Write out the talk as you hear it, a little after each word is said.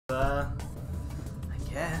I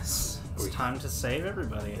guess it's time to save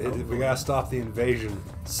everybody. We gotta stop the invasion.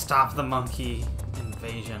 Stop the monkey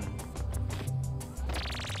invasion.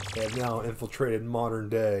 They have now infiltrated modern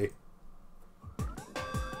day.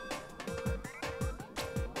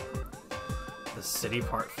 The city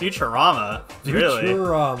part. Futurama. Really?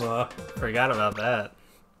 Futurama. Forgot about that.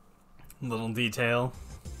 Little detail.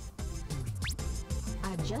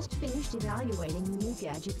 I've just finished evaluating the new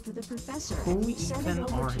gadget for the professor. Who even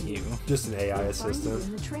are you? Just an AI assistant.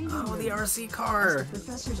 Oh, the RC car. The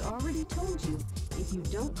professor's already told you, if you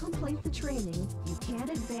don't complete the training, you can't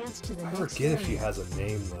advance to the next area. I forget if she has a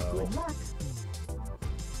name though. Good luck.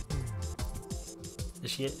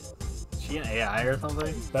 Is she an AI or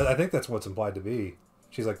something? I think that's what's implied to be.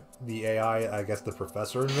 She's like the AI, I guess the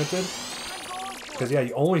professor invented. Because yeah,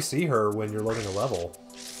 you only see her when you're loading a level.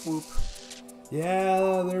 Whoop.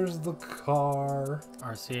 Yeah, there's the car.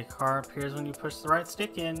 RC car appears when you push the right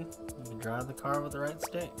stick in. You can drive the car with the right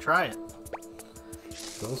stick. Try it.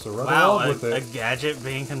 So run wow, along with it. A gadget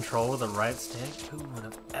being controlled with the right stick? Who would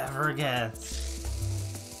have ever guessed?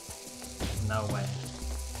 No way.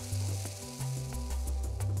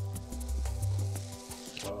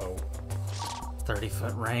 Uh-oh.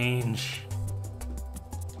 30-foot range.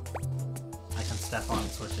 I can step on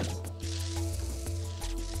switches.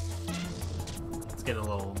 Let's get a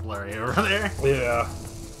little blurry over there. Yeah.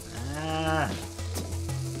 Ah.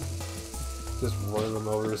 Just run them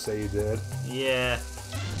over to say you did. Yeah.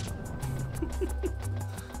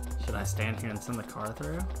 Should I stand here and send the car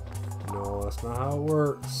through? No, that's not how it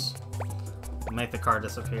works. Make the car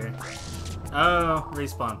disappear. Oh,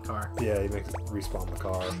 respawn car. Yeah, you make it respawn the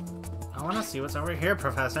car. I want to see what's over here,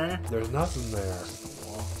 Professor. There's nothing there. Just a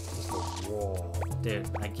wall. Just a wall. Dude,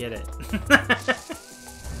 I get it.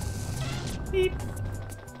 Beep.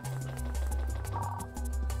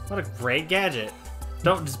 What a great gadget.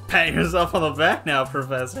 Don't just pat yourself on the back now,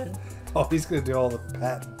 Professor. Oh, he's gonna do all the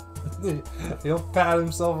pat. He'll pat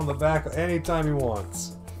himself on the back anytime he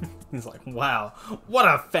wants. He's like, wow, what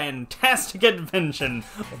a fantastic invention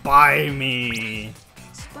by me.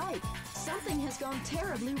 Spike, something has gone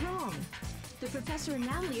terribly wrong. The professor and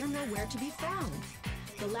Natalie are nowhere to be found.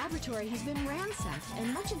 The laboratory has been ransacked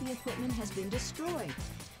and much of the equipment has been destroyed.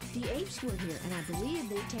 The apes were here, and I believe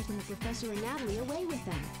they've taken the professor and Natalie away with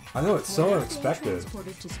them. I know, it's so They're unexpected.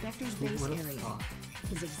 transported to Spectre's base area.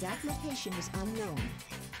 His exact location is unknown.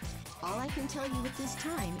 All I can tell you at this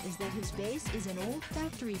time is that his base is an old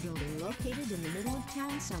factory building located in the middle of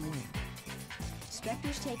town somewhere.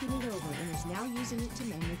 Spectre's taken it over and is now using it to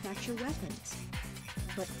manufacture weapons.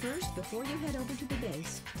 But first, before you head over to the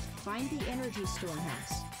base, find the energy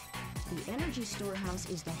storehouse. The energy storehouse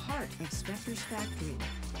is the heart of Spectre's factory.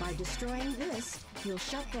 By destroying this, he'll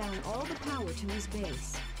shut down all the power to his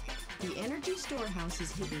base. The energy storehouse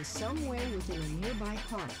is hidden somewhere within a nearby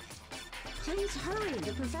park. Please hurry!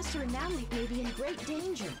 The professor and Natalie may be in great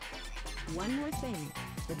danger. One more thing.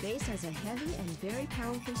 The base has a heavy and very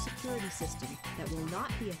powerful security system that will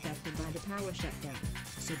not be affected by the power shutdown.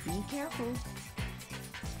 So be careful.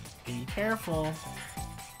 Be careful.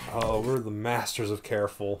 Oh, we're the masters of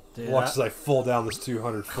careful. Dude, Watch as I fall down this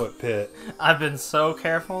 200-foot pit. I've been so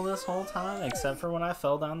careful this whole time, except for when I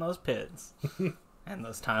fell down those pits. And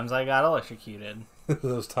those times I got electrocuted.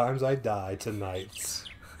 Those times I die tonight.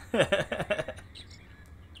 Yeah,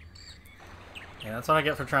 that's what I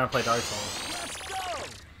get for trying to play Dark Souls.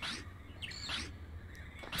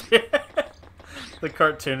 Let's go! The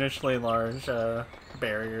cartoonishly large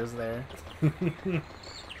barriers there.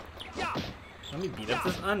 Let me beat up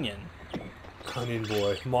this onion. Onion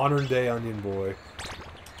boy. Modern day onion boy.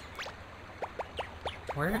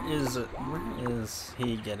 Where is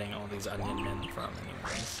he getting all these onion men from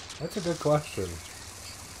anyways? That's a good question.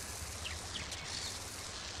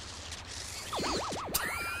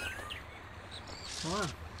 Come on.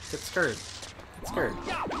 Get scared. Get scared.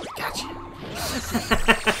 Gotcha.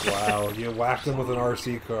 Wow, you whacked him with an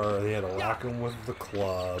RC car and you had to whack him with the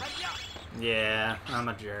club. Yeah, I'm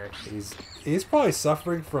a jerk. He's probably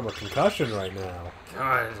suffering from a concussion right now.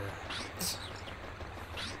 God.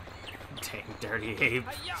 Dang dirty ape.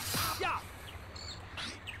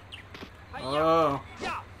 Oh.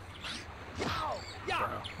 Bro.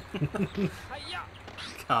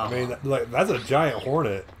 I mean, that's a giant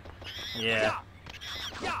hornet. Yeah.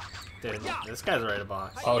 Dude, this guy's ready to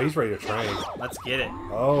box. Oh, he's ready to train. Let's get it.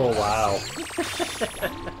 Oh, wow.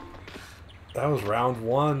 That was round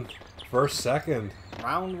one. First, second.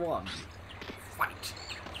 Round one. Fight.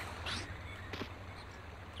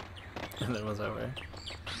 And it was over.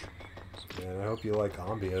 Man, I hope you like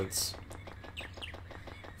ambience.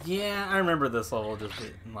 Yeah, I remember this level just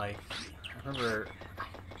being, like, I remember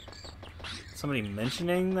somebody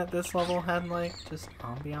mentioning that this level had like just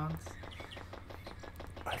ambiance.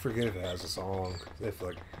 I forget if it has a song. If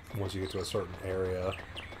like once you get to a certain area.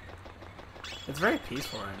 It's very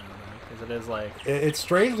peaceful right now, though, because it is like... It's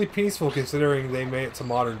strangely peaceful considering they made it to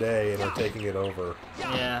modern day and are taking it over.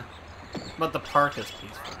 Yeah. But the park is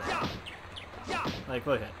peaceful. Like,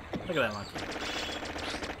 look at that monkey.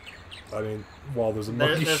 I mean, while there's a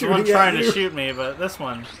monkey there's shooting one trying at you. to shoot me, but this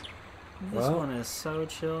one Well, is so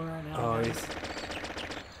chill right now. Oh, guys.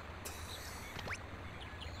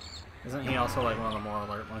 Isn't he also like one of the more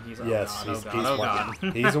alert monkeys? Oh yes, god, he's oh white.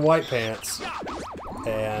 god. He's a white pants.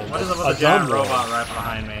 And What is up a with the giant dumb robot one. right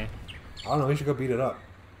behind me? I don't know, you should go beat it up.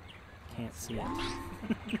 Can't see it.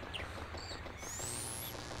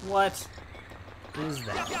 What is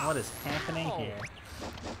that? What is happening here?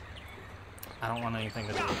 I don't want anything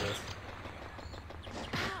to do with this.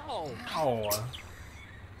 Oh.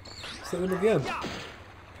 Send him again.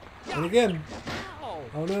 And again.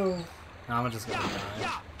 Oh no. I'm just gonna die.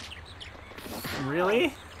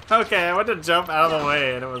 Really? Okay, I went to jump out of the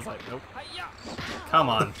way and it was like, nope. Come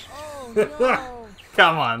on.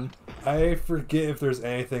 Come on. I forget if there's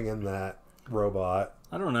anything in that robot.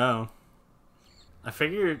 I don't know. I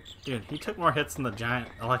figured, dude, he took more hits than the giant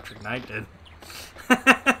electric knight did.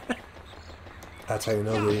 That's how you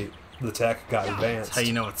know the tech got advanced. That's how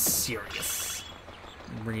you know it's serious.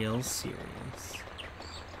 Real serious.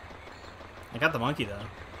 I got the monkey though.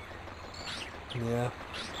 Yeah.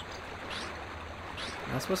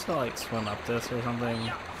 Am I supposed to like swim up this or something?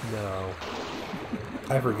 No.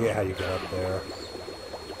 I forget how you get up there.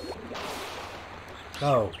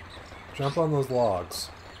 Oh. Jump on those logs.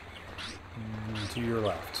 To your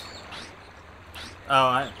left. Oh,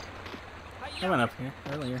 I went up here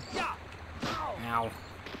earlier. Ow.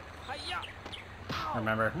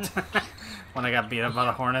 Remember? When I got beat up by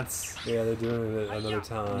the hornets? Yeah, they're doing it another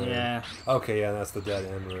time. Yeah. Okay, yeah, that's the dead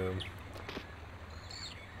end room.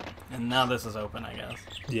 And now this is open, I guess.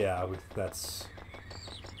 Yeah, that's...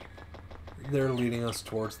 They're leading us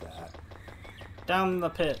towards that. Down the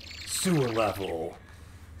pit. Sewer level.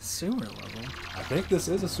 Sewer level? I think this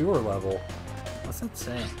is a sewer level. What's that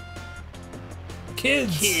say?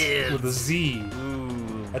 Kids! Kids! With a Z.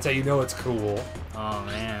 Ooh. That's how you know it's cool. Oh,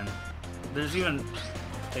 man. There's even...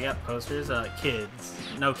 They got posters, kids.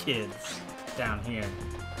 No kids. Down here.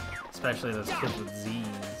 Especially those kids with Z's.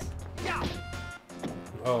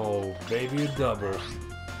 Oh, baby, a double.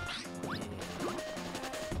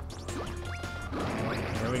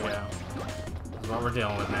 Here we go. This is what we're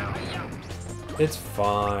dealing with now. It's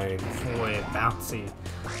fine. Boy, bouncy.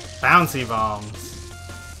 Bouncy bombs.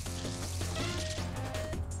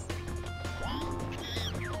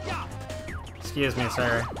 Excuse me,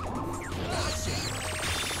 sir.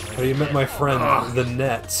 Oh, you met my friend, Ugh. the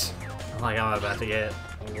net. Like I'm about to get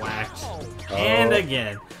whacked. And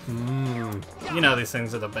again. Mmm. You know these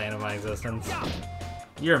things are the bane of my existence.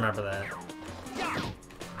 You remember that.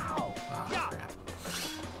 Oh, crap.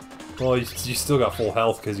 Well, you still got full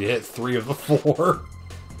health because you hit 3 of the 4.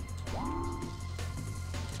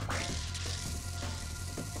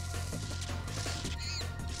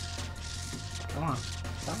 Come on.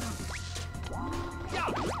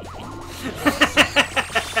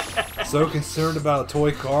 So concerned about a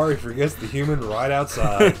toy car, he forgets the human right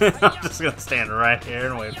outside. I'm just gonna stand right here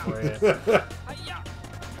and wait for you.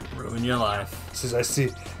 Ruin your life. As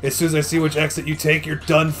soon as I see which exit you take, you're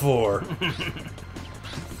done for. Should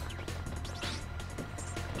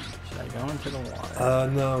I go into the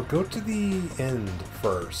water? No, go to the end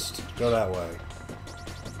first. Go that way.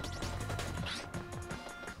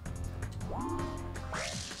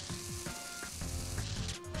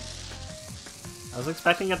 I was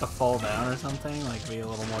expecting it to fall down or something, like be a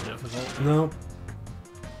little more difficult. Nope.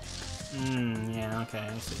 Yeah, okay,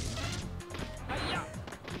 I see.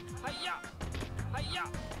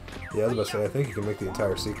 Yeah, I was about to say, I think you can make the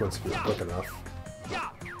entire sequence if you're quick enough.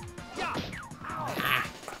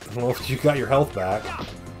 Well, if you got your health back.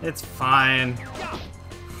 It's fine.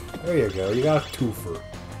 There you go, you got a twofer. A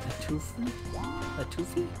toofy? A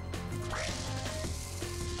toofy?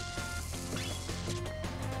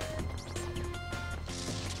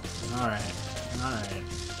 Alright, alright.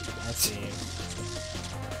 Let's see.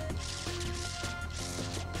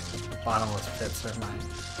 Bottomless pits are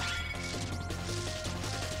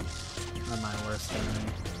my worst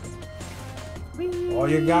enemy. All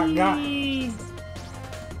you got.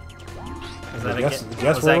 Was that Guess was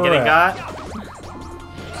where that we're getting at. got?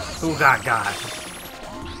 Who got?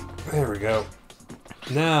 There we go.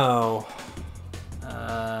 Now,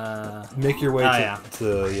 make your way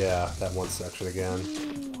to that one section again.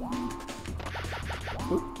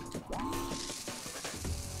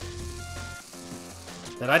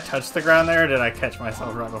 Did I touch the ground there, or did I catch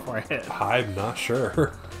myself right before I hit? I'm not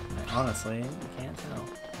sure. Honestly, you can't tell.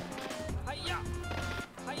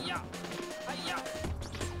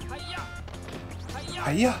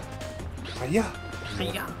 Hiya! Hiya!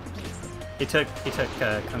 He took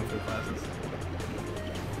kung fu classes.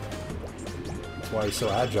 That's why he's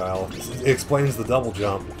so agile. It explains the double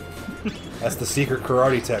jump. That's the secret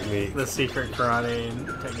karate technique. The secret karate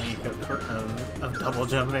technique of double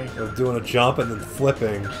jumping. Of doing a jump and then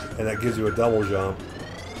flipping, and that gives you a double jump.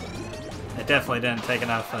 I definitely didn't take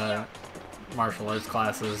enough martial arts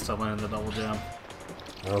classes to learn the double jump.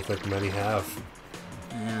 I don't think many have.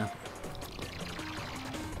 Yeah.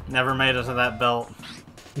 Never made it to that belt.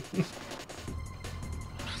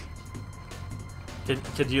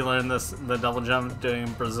 Could you learn the double jump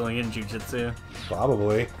doing Brazilian Jiu-Jitsu?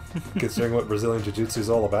 Probably, considering what Brazilian Jiu-Jitsu is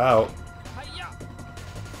all about.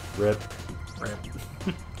 Rip. Rip.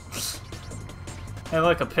 Hey,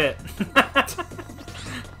 look, a pit.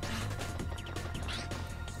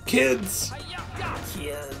 Kids!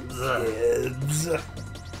 Kids.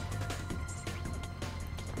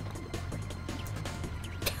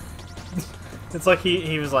 It's like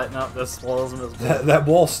he was like, no, this wall's invisible. That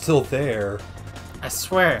wall's still there. I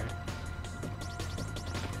swear.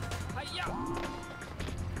 Go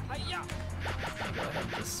ahead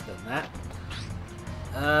and just spin that.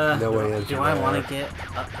 No way in. Do I want to get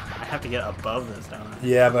up? I have to get above this, don't I?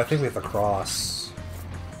 Yeah, but I think we have to cross.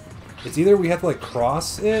 It's either we have to like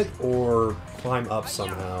cross it or climb up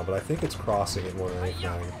somehow, but I think it's crossing it more than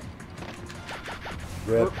anything.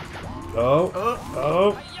 Rip. Oh.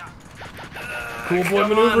 Oh. Cool boy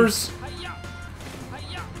maneuvers.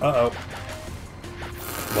 Uh-oh.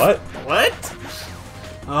 What? What?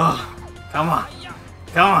 Oh, come on.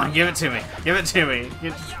 Come on, give it to me. Give it to me.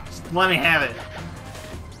 Just let me have it.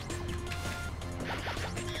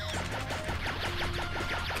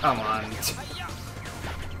 Come on.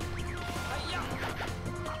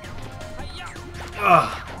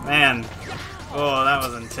 Oh, man. Oh, that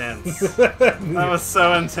was intense. That was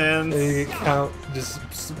so intense. And you get just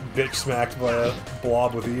bitch smacked by a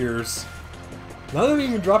blob with ears. None of them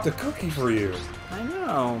even dropped a cookie for you. I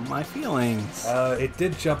know, my feelings. It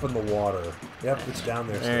did jump in the water. Yep, it's down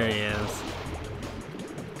there. There still. he is.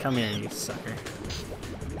 Come here, you sucker.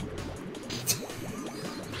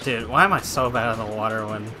 Dude, why am I so bad in the water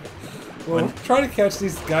when trying to catch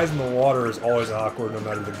these guys in the water is always awkward no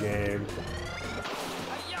matter the game.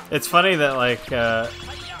 It's funny that like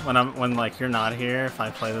when like you're not here, if I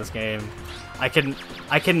play this game, I can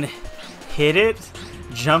hit it,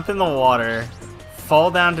 jump in the water,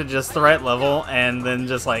 fall down to just the right level, and then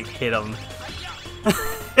just like hit them.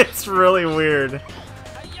 It's really weird.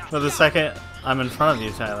 But the second I'm in front of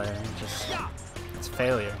you, Tyler, it's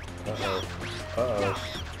failure. Uh-oh. Uh-oh.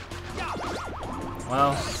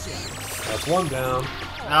 Well, that's one down.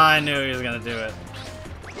 I knew he was gonna do it.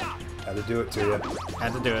 Had to do it to you.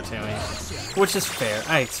 Had to do it to me. Which is fair.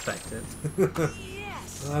 I expect it. Well,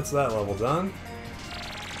 that's that level done.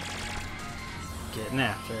 Getting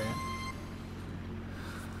after it.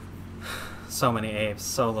 So many apes,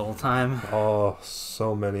 so little time. Oh,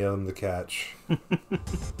 so many of them to catch.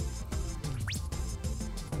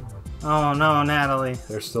 Oh no, Natalie.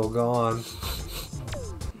 They're still gone.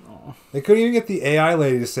 Oh. They couldn't even get the AI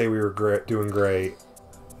lady to say we were doing great.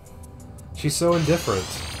 She's so indifferent.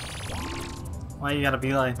 Why you gotta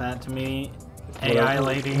be like that to me, AI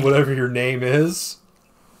lady? Whatever your name is.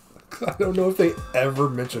 I don't know if they ever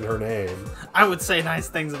mention her name. I would say nice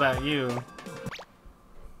things about you.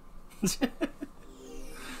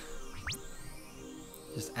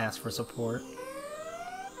 Just ask for support.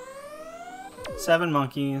 7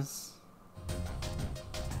 monkeys.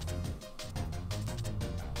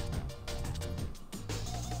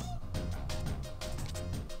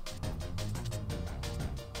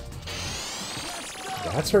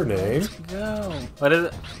 That's her name. Let's go. What is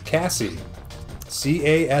it? Cassie.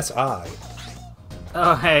 C-A-S-I.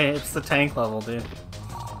 Oh, hey, it's the tank level, dude.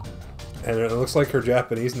 And it looks like her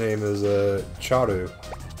Japanese name is Charu.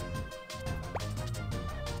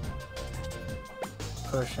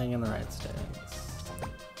 Pushing in the right sticks.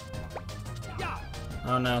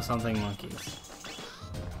 Oh no, something monkeys.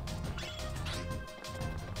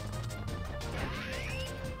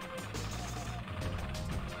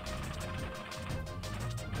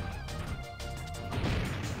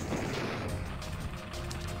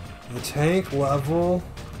 The tank level.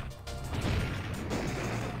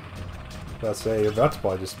 I'd say you're about to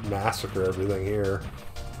probably just massacre everything here.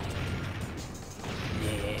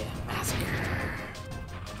 Yeah, massacre.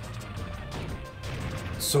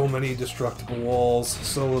 So many destructible walls,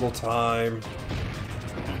 so little time.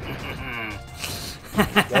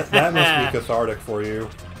 That must be cathartic for you,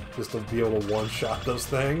 just to be able to one-shot those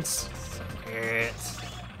things.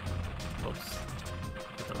 Oops.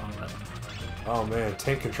 Hit the wrong button. Oh man,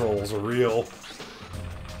 tank controls are real.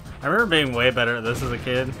 I remember being way better at this as a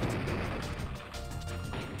kid.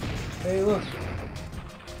 Hey, look.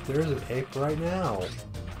 There's an ape right now.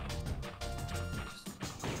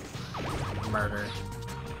 Murder.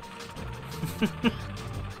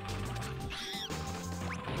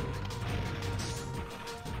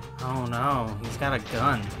 Oh no, he's got a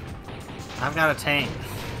gun. I've got a tank.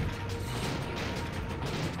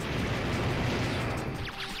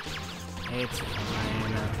 It's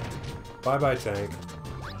fine. Bye-bye, tank.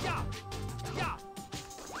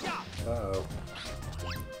 Uh-oh.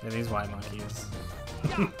 Yeah, these white monkeys.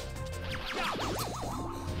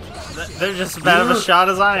 They're just as bad of a shot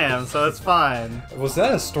as I am, so it's fine. Was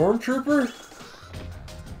that a stormtrooper?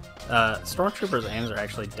 Stormtroopers' aims are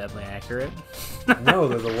actually deadly accurate. No,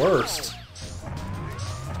 they're the worst.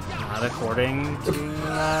 Not according to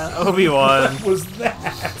Obi-Wan. What was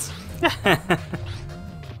that?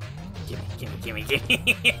 Gimme.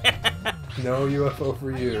 No UFO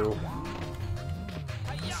for you.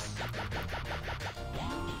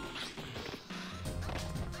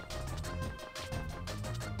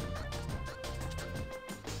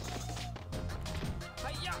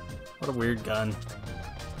 What a weird gun.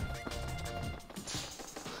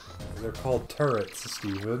 They're called turrets,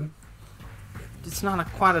 Steven. It's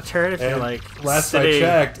not quite a turret if you're And like last sitting... I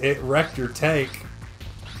checked, it wrecked your tank.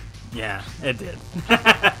 Yeah, it did.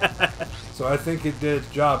 So I think it did its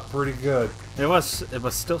job pretty good. It was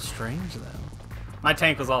still strange though. My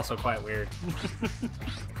tank was also quite weird.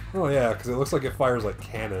 Oh yeah, because it looks like it fires like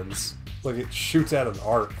cannons. Like it shoots out an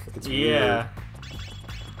arc. It's Yeah. weird.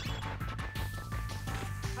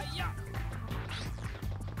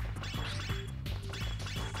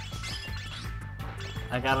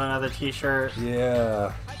 I got another t-shirt.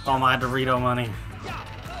 Yeah. All my Dorito money.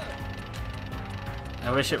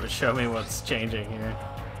 I wish it would show me what's changing here.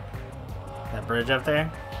 That bridge up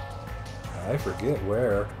there? I forget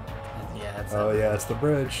where. Yeah, it's Oh up. yeah, it's the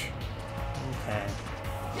bridge. Okay.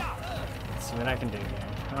 Let's see what I can do here.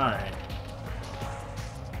 Alright.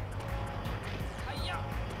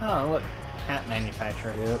 Oh, look. Hat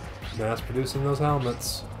manufacturer. Yep. Mass producing those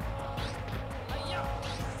helmets.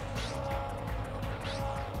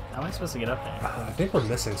 How am I supposed to get up there? I think we're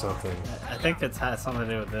missing something. I think it has something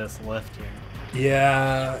to do with this lift here.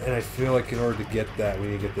 Yeah, and I feel like in order to get that, we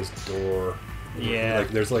need to get this door. Yeah.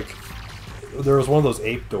 Like, there was one of those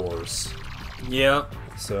ape doors. Yep.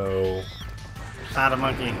 So, Found a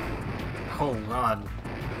monkey. Oh god.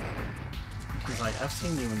 He's like, I've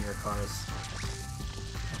seen you in your cars.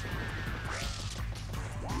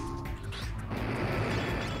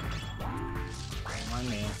 Don't mind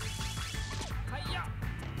me.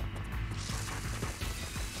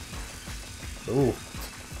 ooh.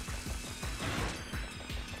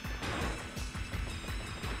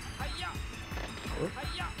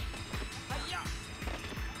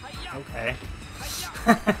 Okay.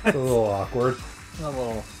 It's a little awkward. A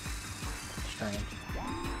little strange.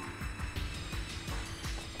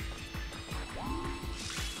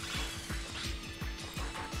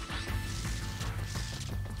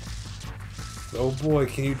 Oh boy,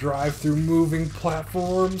 can you drive through moving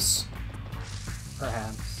platforms?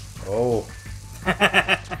 Perhaps. Oh.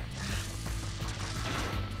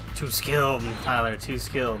 Too skilled, Tyler. Too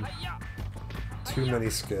skilled. Too many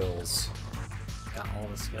skills. Got all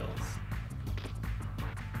the skills.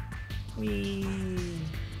 Whee.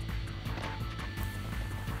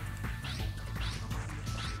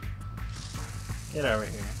 Get over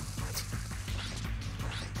here.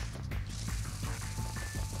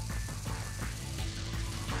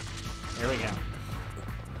 Here we go.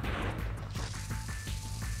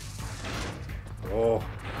 Oh.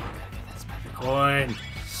 That's my coin.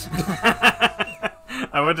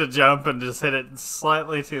 I went to jump and just hit it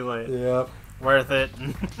slightly too late. Yep. Worth it.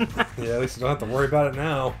 Yeah, at least you don't have to worry about it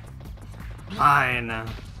now. Mine.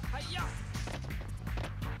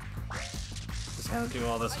 Just gotta do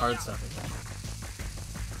all this hard stuff again.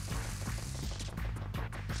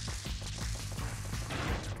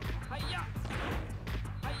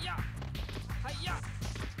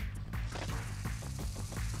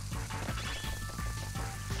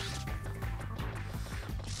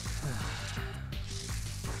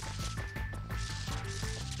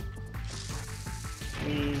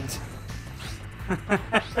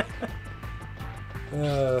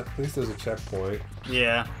 At least there's a checkpoint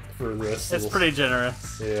Yeah, for this. it's pretty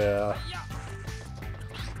generous. Yeah.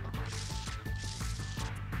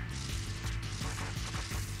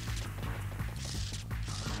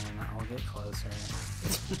 And I'll get closer.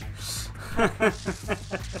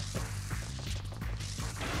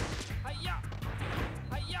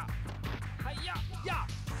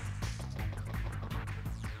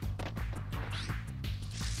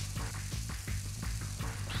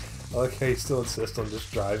 I like how you still insist on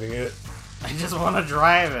just driving it. I just want to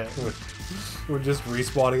drive it. When just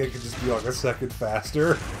respawning it could just be like a second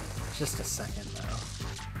faster. Just a second, though.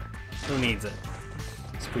 Who needs it?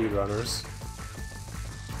 Speedrunners.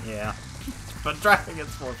 Yeah. But driving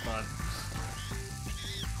it's more fun.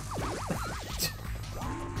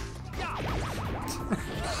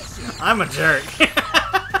 I'm a jerk.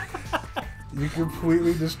 You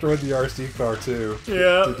completely destroyed the RC car too.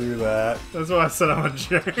 Yeah. To do that. That's why I said I'm a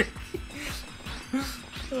jerk.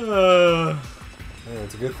 Man,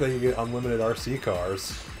 it's a good thing you get unlimited RC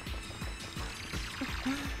cars.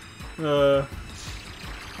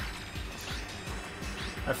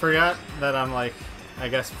 I forgot that I'm like, I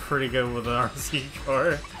guess, pretty good with an RC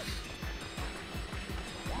car.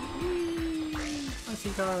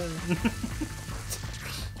 RC car.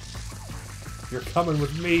 You're coming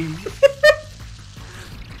with me.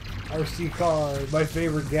 RC car, my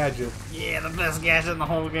favorite gadget. Yeah, the best gadget in the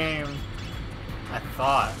whole game. I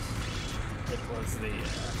thought it was the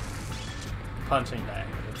punching bag,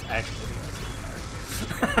 but it's actually the RC car.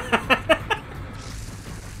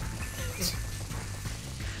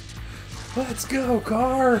 Let's go,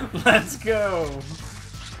 car! Let's go!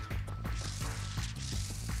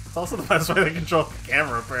 It's also the best way to control the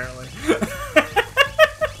camera, apparently.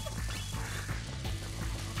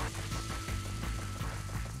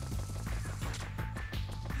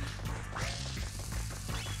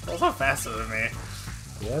 It's also faster than me.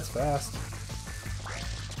 Yeah, it's fast.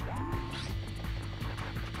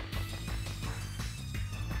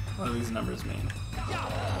 What do these numbers mean?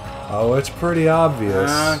 Oh, it's pretty obvious.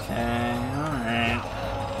 Okay, alright.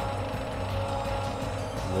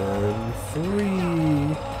 Then 3.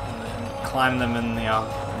 And then climb them in the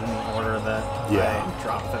order that Yeah. I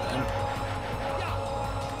dropped them in.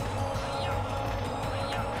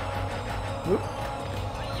 Whoop.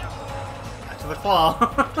 Back to the claw.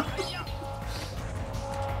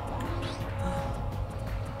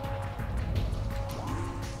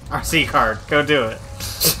 RC card, go do it.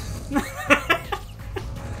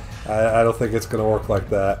 I don't think it's gonna work like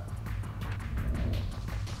that.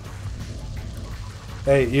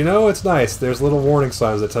 Hey, you know it's nice. There's little warning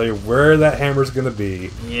signs that tell you where that hammer's gonna be.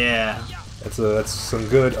 Yeah. That's some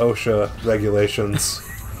good OSHA regulations.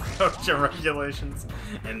 OSHA regulations.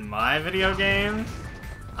 In my video game?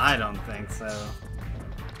 I don't think so.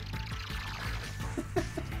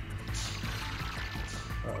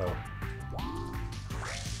 Uh-oh.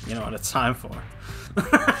 You know what it's time for.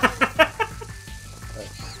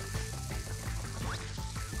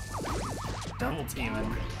 Double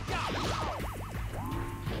teaming.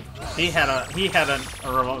 He had a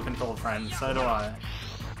remote controlled friend, so do I.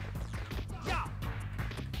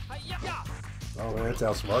 Oh man, it's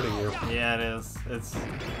outsmarting you. Yeah, it is. It's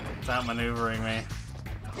outmaneuvering me.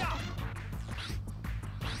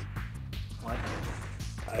 What?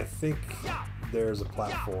 I think there's a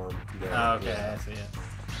platform there. Oh, okay, Yeah. I see it.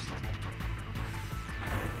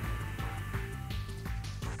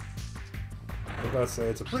 I was about to say,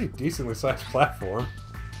 it's a pretty decently sized platform.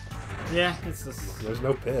 Yeah, it's just There's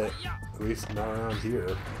no pit. At least not around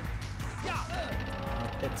here. no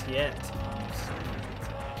pits yet.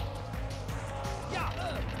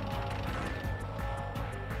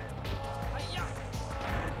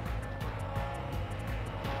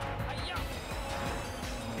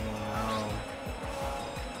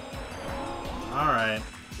 Alright.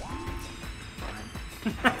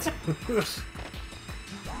 If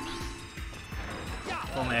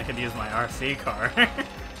only I could use my RC car.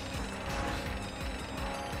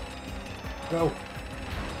 Go.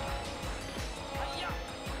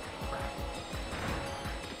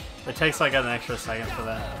 It takes like an extra second for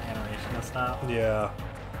that animation to stop. Yeah.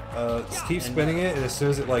 Just keep spinning it, and as soon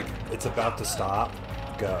as it's about to stop,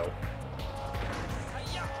 go.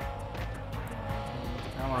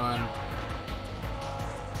 Come on.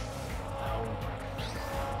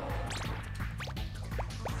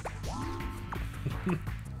 No.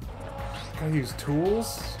 Gotta use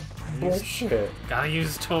tools? Bullshit. Gotta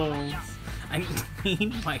use tools. I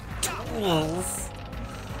need my tools.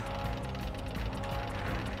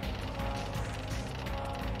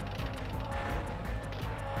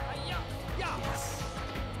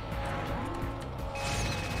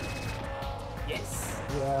 Yes.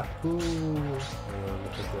 Yahoo! I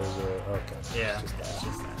think there's a... Okay. Yeah, Just that. it's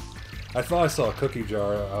just that. I thought I saw a cookie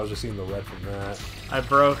jar. I was just seeing the red from that. I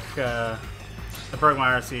broke my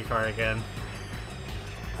RC car again.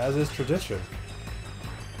 as is tradition.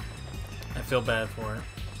 I feel bad for it.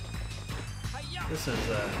 This is,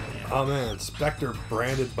 yeah. Oh man, Spectre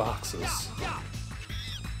branded boxes.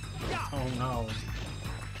 Oh no.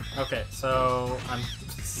 Okay, so I'm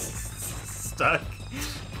stuck.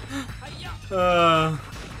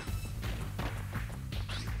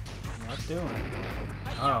 What doing?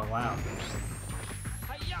 Oh wow.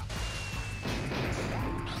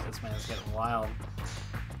 This man's getting wild.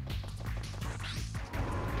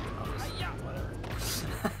 Whatever.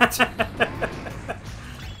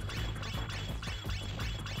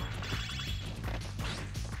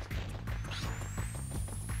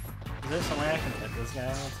 Is there some way I can hit this guy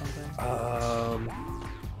with something?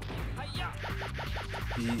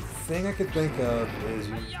 The thing I could think of is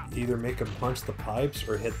you either make him punch the pipes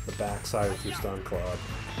or hit the backside with your stun club.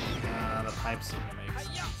 The pipes seem to make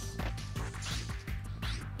sense.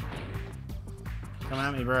 Come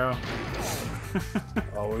at me, bro.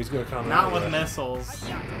 Oh, he's gonna come Not at with you. missiles.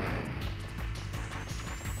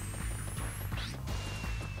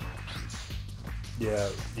 Yeah,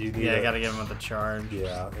 you need Yeah, I gotta give him with the charge.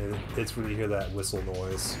 Yeah, and it's when you hear that whistle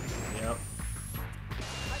noise. Yep.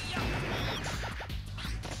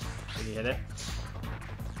 Did he hit it?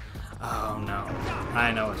 Oh no.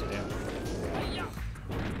 I know what to do.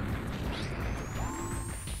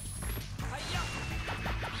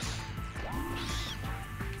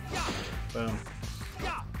 Boom.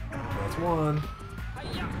 That's one.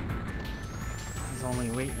 His only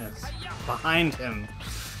weakness. Behind him.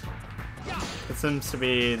 It seems to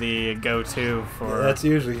be the go-to for That's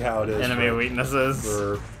usually how it is. enemy for, weaknesses.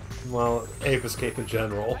 For, well, Ape Escape in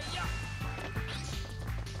general.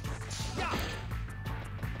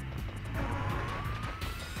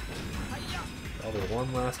 Oh, there's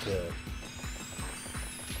one last hit.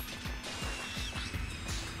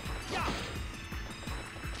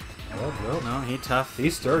 Oh, no. No, he tough.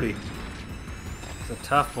 He's sturdy. He's a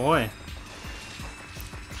tough boy.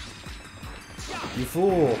 You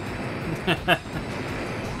fool.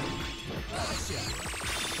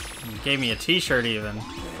 He gave me a t-shirt even.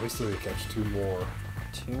 Yeah, we still need to catch two more.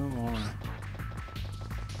 Two more.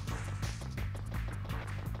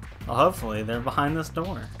 Well, hopefully they're behind this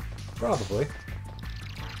door. Probably.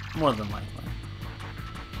 More than likely.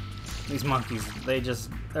 These monkeys,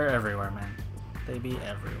 they're everywhere, man. They be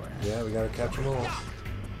everywhere. Yeah, we gotta catch them all.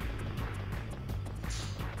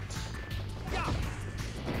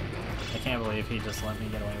 I can't believe he just let me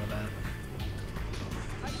get away with that.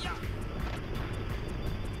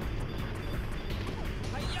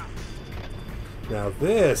 Now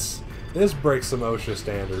this breaks some OSHA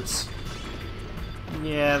standards.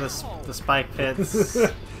 Yeah, the spike pits.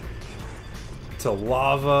 To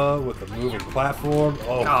lava with a moving platform.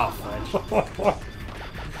 Oh, Oh, fudge.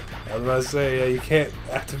 I was about to say, yeah, you can't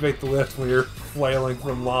activate the lift when you're flailing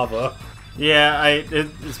from lava. Yeah,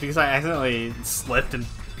 it's because I accidentally slipped and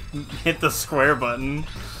hit the square button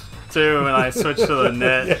too, and I switched to the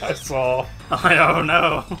net. Yeah, I saw. I'm like, oh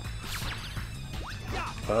no.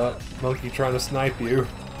 Monkey trying to snipe you.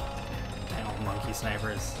 Damn monkey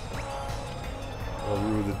snipers. I'll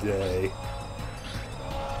rue the day.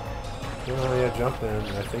 Oh yeah, jump in.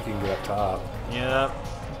 I think you can get up top. Yep.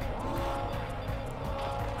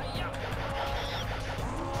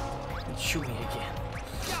 Shoot me again.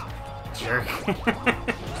 Jerk.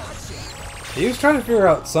 He was trying to figure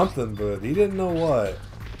out something, but he didn't know what.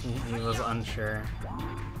 He was unsure.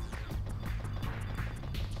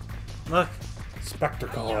 Look, Spectre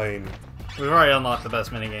coin. we've already unlocked the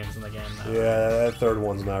best minigames in the game now. Yeah, that third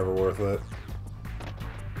one's never worth it.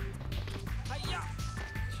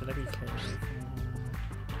 Should I be careful?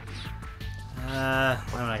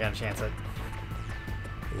 I'm not gonna chance it.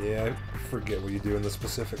 Yeah, I forget what you do in the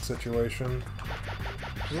specific situation.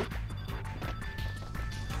 Whoop.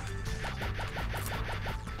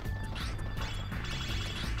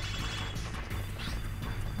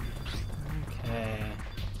 Okay.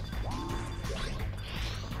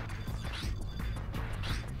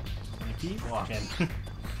 Gonna keep walking.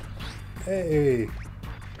 Hey!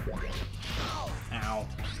 Ow.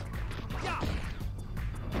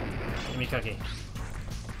 Give me cookie.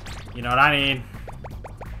 You know what I need?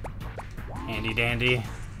 Handy dandy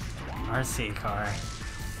RC car.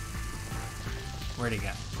 Where'd he go?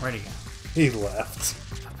 Where'd he go? He left.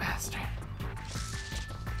 The bastard.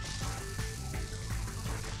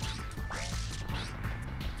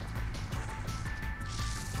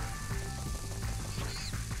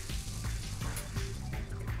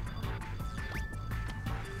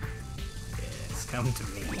 Yes, come to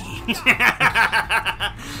me.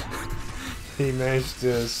 He managed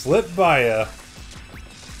to slip by ya.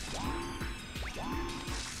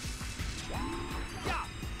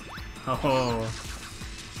 Oh.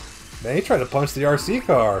 Man, he tried to punch the RC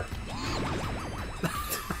car.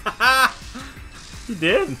 He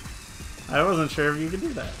did. I wasn't sure if you could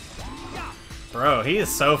do that. Bro, he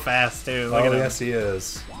is so fast too. Look at him. Yes, he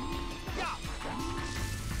is.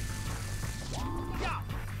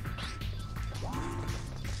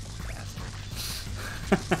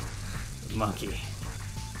 Monkey.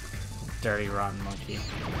 Dirty, rotten monkey.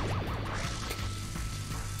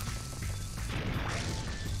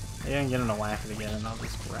 Maybe I can get him to whack it again and I'll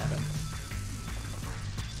just grab him.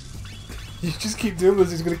 You just keep doing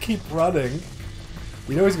this, he's gonna keep running.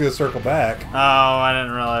 You know he's gonna circle back. Oh, I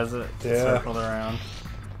didn't realize it Yeah. circled around.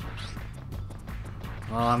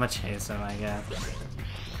 Well, I'm gonna chase him, I guess.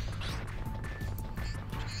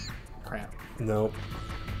 Crap. Nope.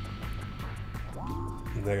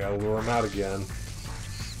 And they gotta lure him out again.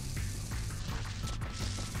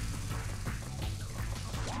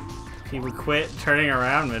 He would quit turning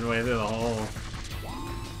around midway through the hole.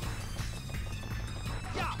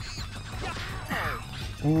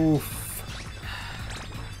 Oof.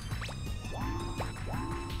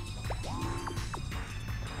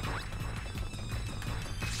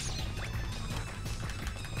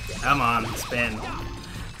 Come on, spin.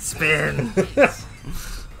 Spin!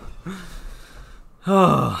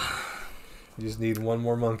 Oh. You just need one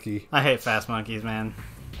more monkey. I hate fast monkeys, man.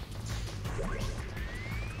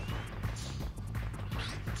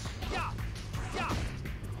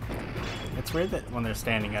 It's weird that when they're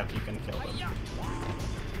standing up, you can kill them.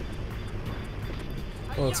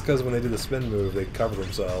 Well, it's because when they do the spin move, they cover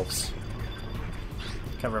themselves.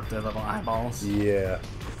 Cover up their little eyeballs. Yeah.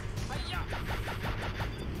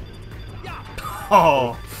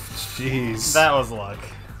 Oh, Jeez. that was luck.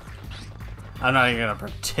 I'm not even gonna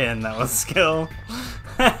pretend that was skill.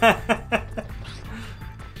 Ow.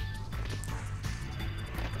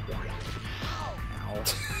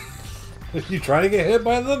 You trying to get hit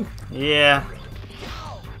by them? Yeah.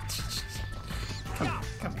 Come here,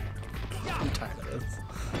 come here. I'm tired of this.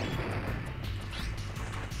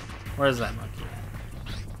 Where's that monkey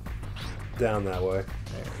at? Down that way.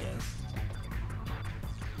 There he is.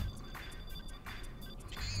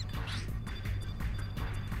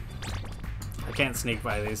 I can't sneak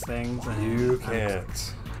by these things. And You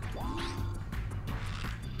can't.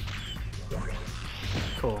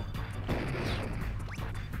 Cool.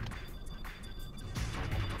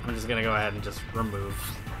 I'm just gonna go ahead and just remove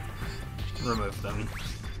them.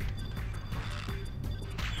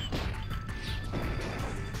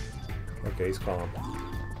 Okay, he's calm.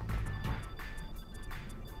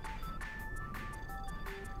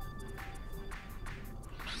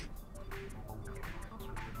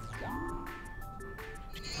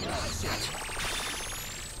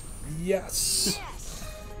 Yes!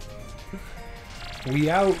 We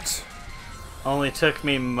out! Only took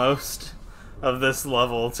me most of this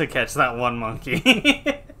level to catch that one monkey.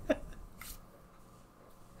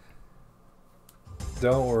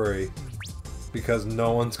 Don't worry, because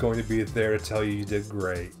no one's going to be there to tell you did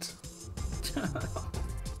great.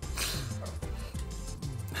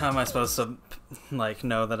 How am I supposed to, like,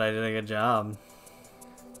 know that I did a good job?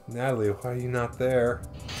 Natalie, why are you not there?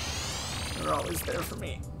 You're always there for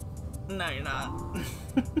me. No, you're not.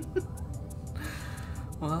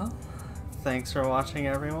 Well, thanks for watching,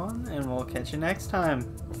 everyone, and we'll catch you next time.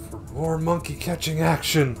 For more monkey catching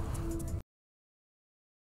action!